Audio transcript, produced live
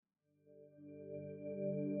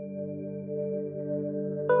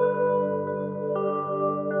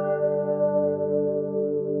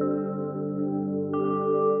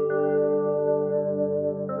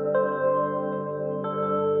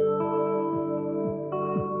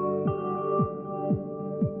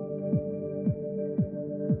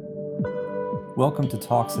Welcome to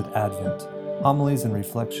Talks at Advent, homilies and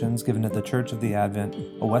reflections given at the Church of the Advent,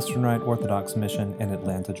 a Western Rite Orthodox mission in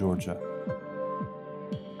Atlanta, Georgia.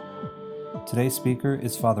 Today's speaker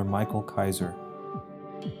is Father Michael Kaiser.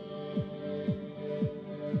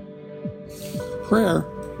 Prayer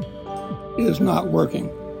is not working.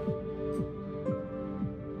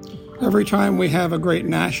 Every time we have a great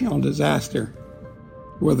national disaster,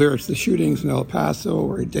 whether it's the shootings in El Paso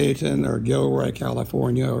or Dayton or Gilroy,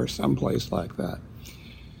 California, or someplace like that,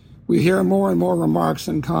 we hear more and more remarks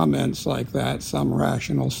and comments like that, some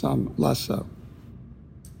rational, some less so.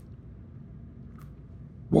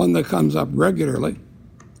 One that comes up regularly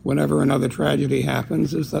whenever another tragedy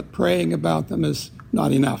happens is that praying about them is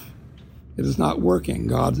not enough. It is not working.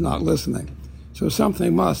 God's not listening. So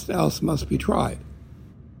something else must be tried.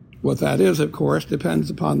 What that is, of course,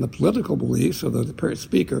 depends upon the political beliefs of the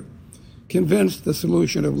speaker, convinced the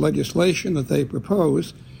solution of legislation that they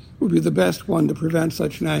propose would be the best one to prevent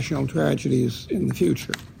such national tragedies in the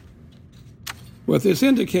future. What this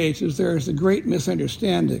indicates is there is a great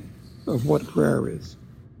misunderstanding of what prayer is.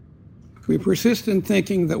 We persist in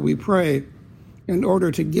thinking that we pray in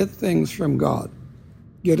order to get things from God,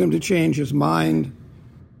 get him to change his mind,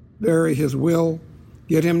 vary his will,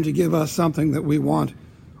 get him to give us something that we want,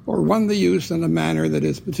 or run the use in a manner that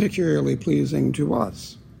is particularly pleasing to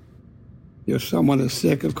us. If someone is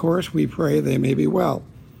sick, of course, we pray they may be well.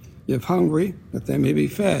 If hungry, that they may be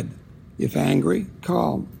fed. If angry,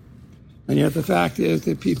 calm. And yet the fact is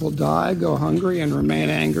that people die, go hungry, and remain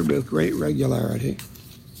angry with great regularity.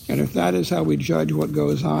 And if that is how we judge what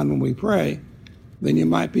goes on when we pray, then you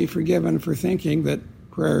might be forgiven for thinking that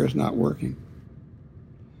prayer is not working.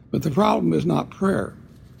 But the problem is not prayer,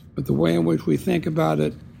 but the way in which we think about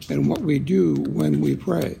it and what we do when we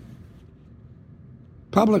pray.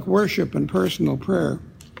 Public worship and personal prayer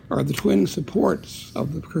are the twin supports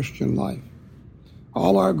of the Christian life.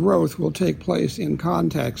 All our growth will take place in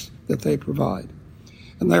context that they provide.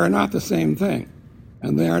 And they are not the same thing,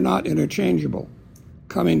 and they are not interchangeable.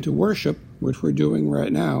 Coming to worship, which we're doing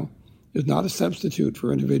right now, is not a substitute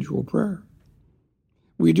for individual prayer.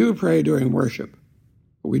 We do pray during worship,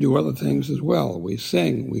 but we do other things as well. We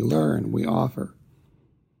sing, we learn, we offer.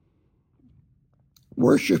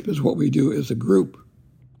 Worship is what we do as a group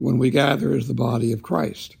when we gather as the body of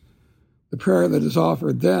Christ. The prayer that is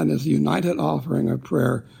offered then is a united offering of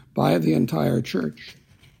prayer by the entire church.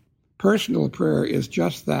 Personal prayer is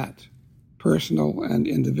just that, personal and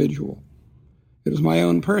individual. It is my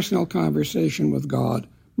own personal conversation with God,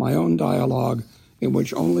 my own dialogue in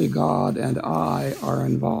which only God and I are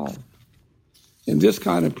involved. In this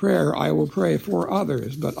kind of prayer, I will pray for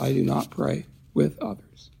others, but I do not pray with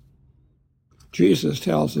others. Jesus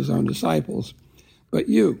tells his own disciples, "But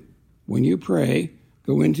you, when you pray,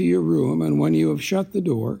 go into your room, and when you have shut the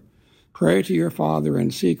door, pray to your Father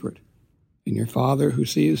in secret, and your Father who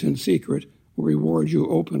sees in secret will reward you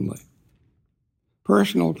openly."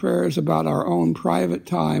 Personal prayer is about our own private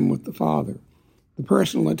time with the Father, the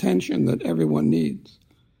personal attention that everyone needs.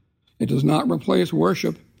 It does not replace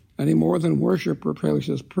worship any more than worship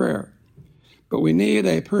replaces prayer. But we need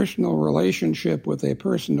a personal relationship with a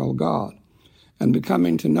personal God, and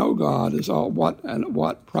becoming to know God is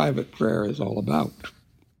what private prayer is all about.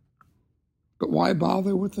 But why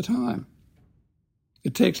bother with the time?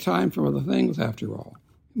 It takes time for other things, after all.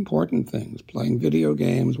 Important things, playing video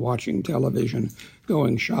games, watching television,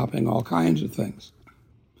 going shopping, all kinds of things.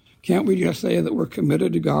 Can't we just say that we're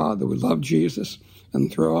committed to God, that we love Jesus,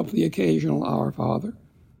 and throw up the occasional Our Father?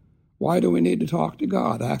 Why do we need to talk to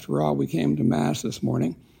God? After all, we came to Mass this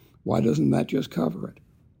morning. Why doesn't that just cover it?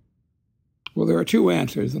 Well, there are two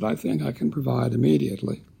answers that I think I can provide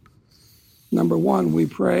immediately. Number one, we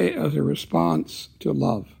pray as a response to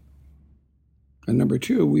love. And number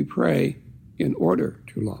two, we pray in order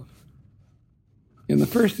to love. In the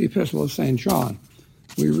first epistle of St. John,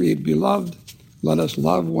 we read, "Beloved, let us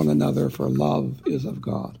love one another, for love is of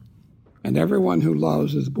God. And everyone who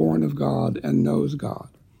loves is born of God and knows God.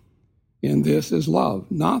 In this is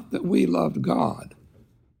love, not that we loved God,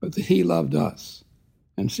 but that he loved us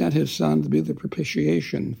and sent his Son to be the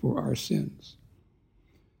propitiation for our sins."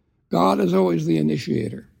 God is always the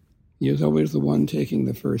initiator. He is always the one taking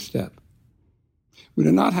the first step. We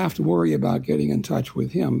do not have to worry about getting in touch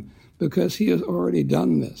with him because he has already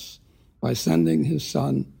done this by sending his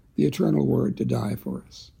Son, the eternal Word, to die for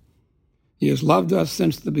us. He has loved us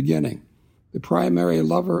since the beginning, the primary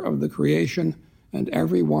lover of the creation and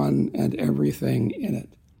everyone and everything in it.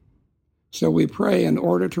 So we pray in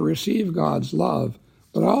order to receive God's love,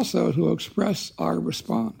 but also to express our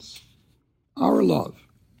response, our love,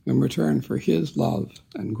 in return for his love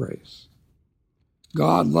and grace.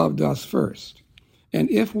 God loved us first, And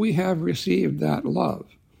if we have received that love,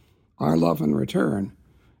 our love in return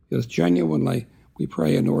is genuinely, we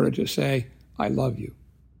pray in order to say, I love you.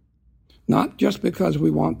 Not just because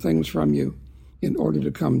we want things from you, in order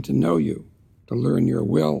to come to know you, to learn your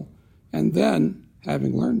will, and then,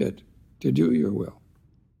 having learned it, to do your will.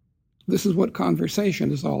 This is what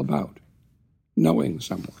conversation is all about, knowing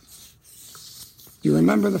someone. You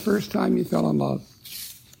remember the first time you fell in love?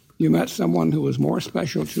 You met someone who was more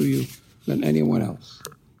special to you than anyone else.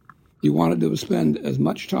 You wanted to spend as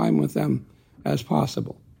much time with them as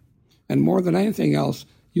possible. And more than anything else,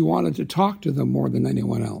 you wanted to talk to them more than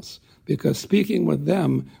anyone else, because speaking with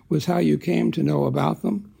them was how you came to know about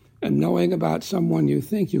them, and knowing about someone you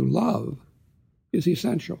think you love is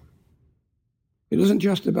essential. It isn't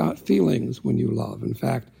just about feelings when you love. In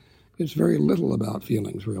fact, it's very little about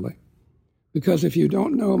feelings, really. Because if you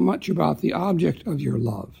don't know much about the object of your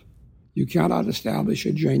love, you cannot establish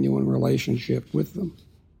a genuine relationship with them.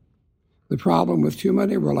 The problem with too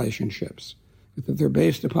many relationships is that they're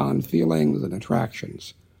based upon feelings and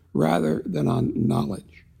attractions rather than on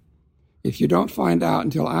knowledge. If you don't find out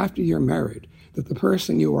until after you're married that the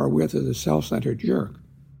person you are with is a self-centered jerk,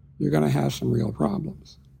 you're going to have some real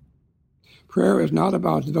problems. Prayer is not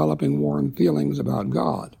about developing warm feelings about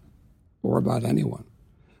God or about anyone,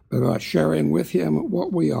 but about sharing with Him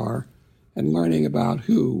what we are and learning about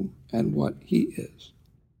who and what He is.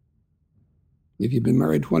 If you've been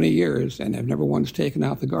married 20 years and have never once taken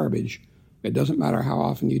out the garbage, it doesn't matter how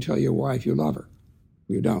often you tell your wife you love her.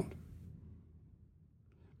 You don't.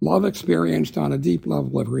 Love experienced on a deep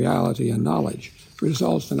level of reality and knowledge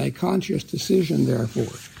results in a conscious decision,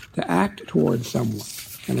 therefore, to act towards someone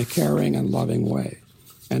in a caring and loving way,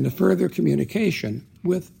 and a further communication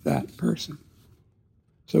with that person.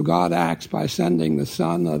 So God acts by sending the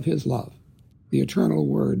Son of His love, the eternal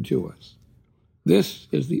Word, to us. This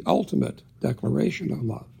is the ultimate declaration of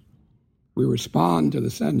love. We respond to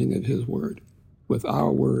the sending of His Word with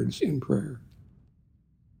our words in prayer.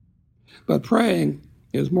 But praying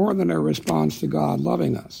is more than a response to God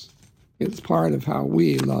loving us. It's part of how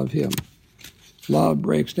we love Him. Love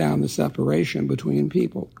breaks down the separation between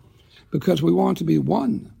people because we want to be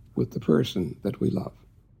one with the person that we love.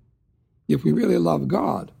 If we really love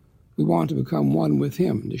God, we want to become one with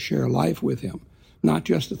Him, to share life with Him, not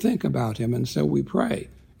just to think about Him, and so we pray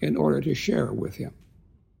in order to share with Him.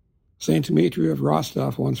 St. Dmitri of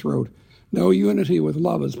Rostov once wrote, "No unity with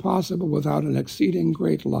love is possible without an exceeding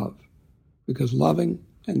great love, because loving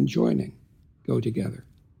and joining go together."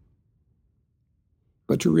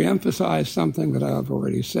 But to reemphasize something that I have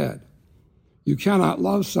already said, you cannot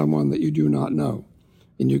love someone that you do not know,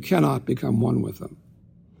 and you cannot become one with them.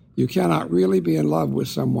 You cannot really be in love with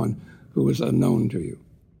someone who is unknown to you.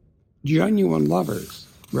 Genuine lovers,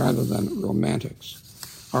 rather than romantics,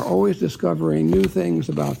 are always discovering new things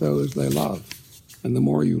about those they love, and the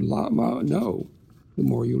more you know, the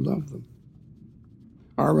more you love them.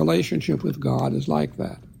 Our relationship with God is like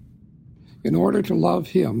that. In order to love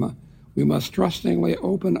Him, we must trustingly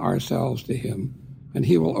open ourselves to Him, and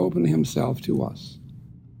He will open Himself to us.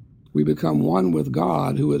 We become one with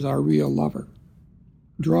God, who is our real lover.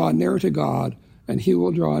 Draw near to God, and He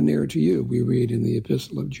will draw near to you, we read in the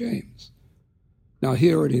Epistle of James. Now,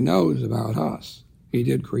 He already knows about us. He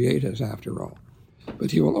did create us, after all.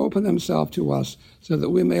 But He will open Himself to us so that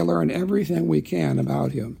we may learn everything we can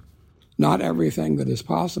about Him. Not everything that is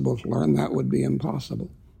possible to learn, that would be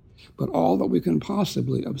impossible, but all that we can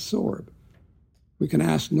possibly absorb. We can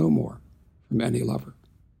ask no more from any lover.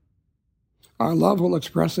 Our love will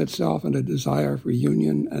express itself in a desire for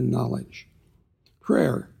union and knowledge.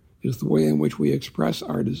 Prayer is the way in which we express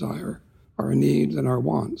our desire, our needs, and our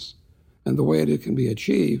wants, and the way that it can be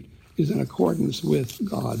achieved is in accordance with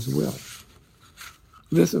God's will.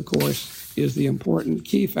 This, of course, is the important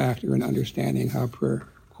key factor in understanding how prayer,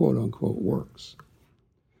 quote-unquote, works.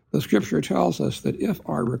 The Scripture tells us that if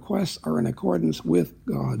our requests are in accordance with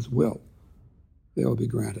God's will, they will be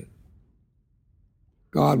granted.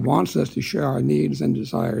 God wants us to share our needs and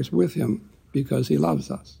desires with Him because He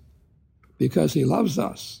loves us. Because He loves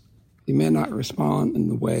us, He may not respond in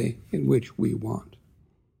the way in which we want.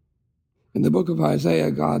 In the book of Isaiah,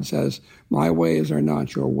 God says, "My ways are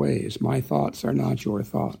not your ways, my thoughts are not your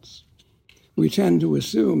thoughts." We tend to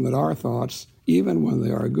assume that our thoughts, even when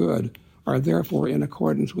they are good, are therefore in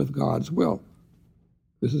accordance with God's will.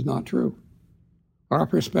 This is not true. Our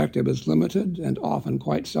perspective is limited and often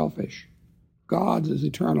quite selfish. God's is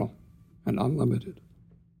eternal and unlimited.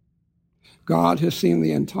 God has seen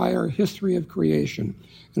the entire history of creation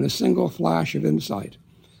in a single flash of insight,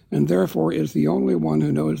 and therefore is the only one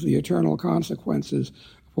who knows the eternal consequences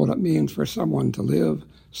what it means for someone to live,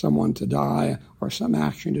 someone to die, or some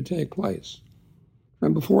action to take place.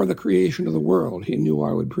 From before the creation of the world, he knew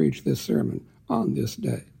I would preach this sermon on this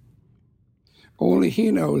day. Only he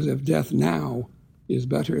knows if death now is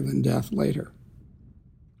better than death later.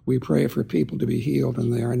 We pray for people to be healed,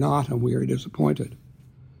 and they are not, and we are disappointed.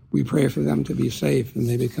 We pray for them to be safe, and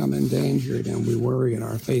they become endangered, and we worry, and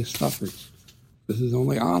our faith suffers. This is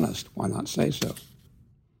only honest. Why not say so?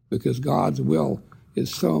 Because God's will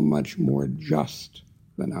is so much more just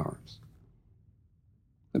than ours.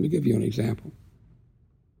 Let me give you an example.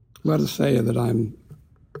 Let us say that I'm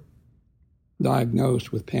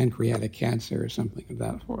diagnosed with pancreatic cancer or something of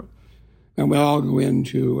that sort, and we all go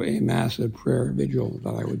into a massive prayer vigil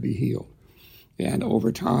that I would be healed. And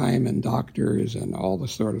over time and doctors and all the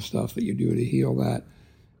sort of stuff that you do to heal that,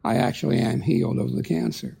 I actually am healed of the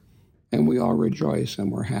cancer. And we all rejoice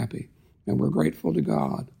and we're happy and we're grateful to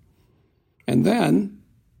God. And then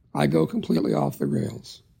I go completely off the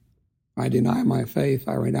rails. I deny my faith.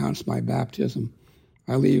 I renounce my baptism.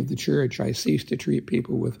 I leave the church. I cease to treat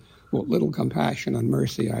people with what little compassion and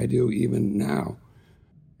mercy I do even now.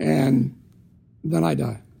 And then I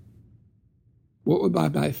die. What would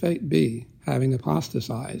my fate be, having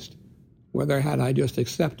apostatized, whether had I just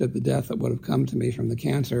accepted the death that would have come to me from the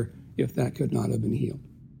cancer if that could not have been healed?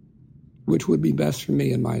 Which would be best for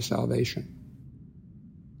me in my salvation?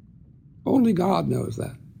 Only God knows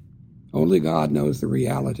that. Only God knows the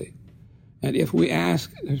reality. And if we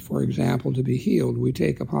ask, for example, to be healed, we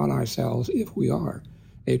take upon ourselves, if we are,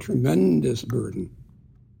 a tremendous burden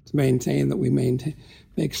to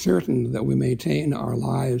make certain that we maintain our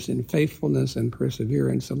lives in faithfulness and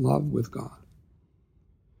perseverance and love with God.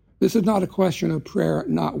 This is not a question of prayer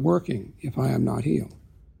not working if I am not healed,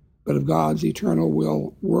 but of God's eternal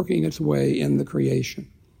will working its way in the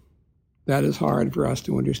creation. That is hard for us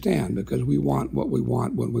to understand because we want what we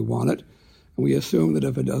want when we want it, and we assume that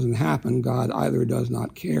if it doesn't happen, God either does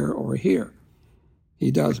not care or hear.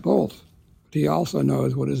 He does both, but he also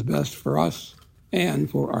knows what is best for us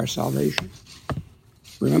and for our salvation.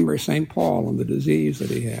 Remember St. Paul and the disease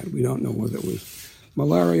that he had. We don't know whether it was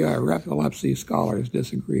malaria or epilepsy. Scholars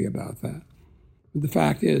disagree about that. But the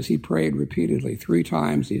fact is, he prayed repeatedly. 3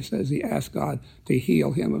 times, he says, he asked God to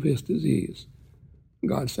heal him of his disease.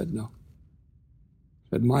 God said no. He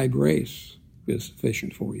said, my grace is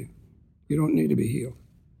sufficient for you. You don't need to be healed.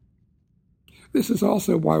 This is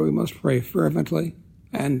also why we must pray fervently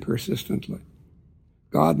and persistently.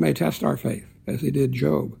 God may test our faith, as he did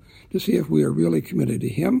Job, to see if we are really committed to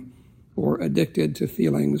him or addicted to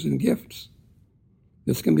feelings and gifts.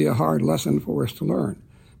 This can be a hard lesson for us to learn,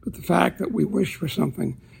 but the fact that we wish for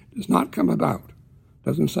something does not come about,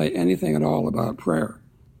 doesn't say anything at all about prayer,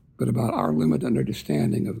 but about our limited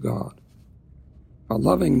understanding of God. A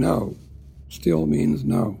loving no still means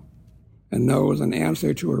no, and no is an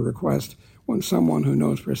answer to a request when someone who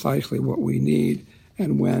knows precisely what we need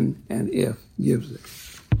and when and if gives it.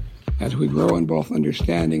 As we grow in both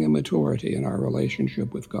understanding and maturity in our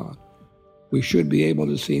relationship with God, we should be able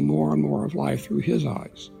to see more and more of life through his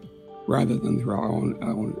eyes, rather than through our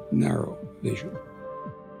own narrow vision.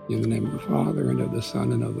 In the name of the Father, and of the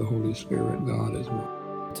Son, and of the Holy Spirit, God is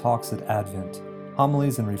one. Talks at Advent.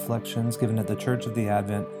 Homilies and reflections given at the Church of the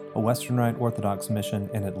Advent, a Western Rite Orthodox mission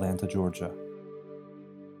in Atlanta, Georgia.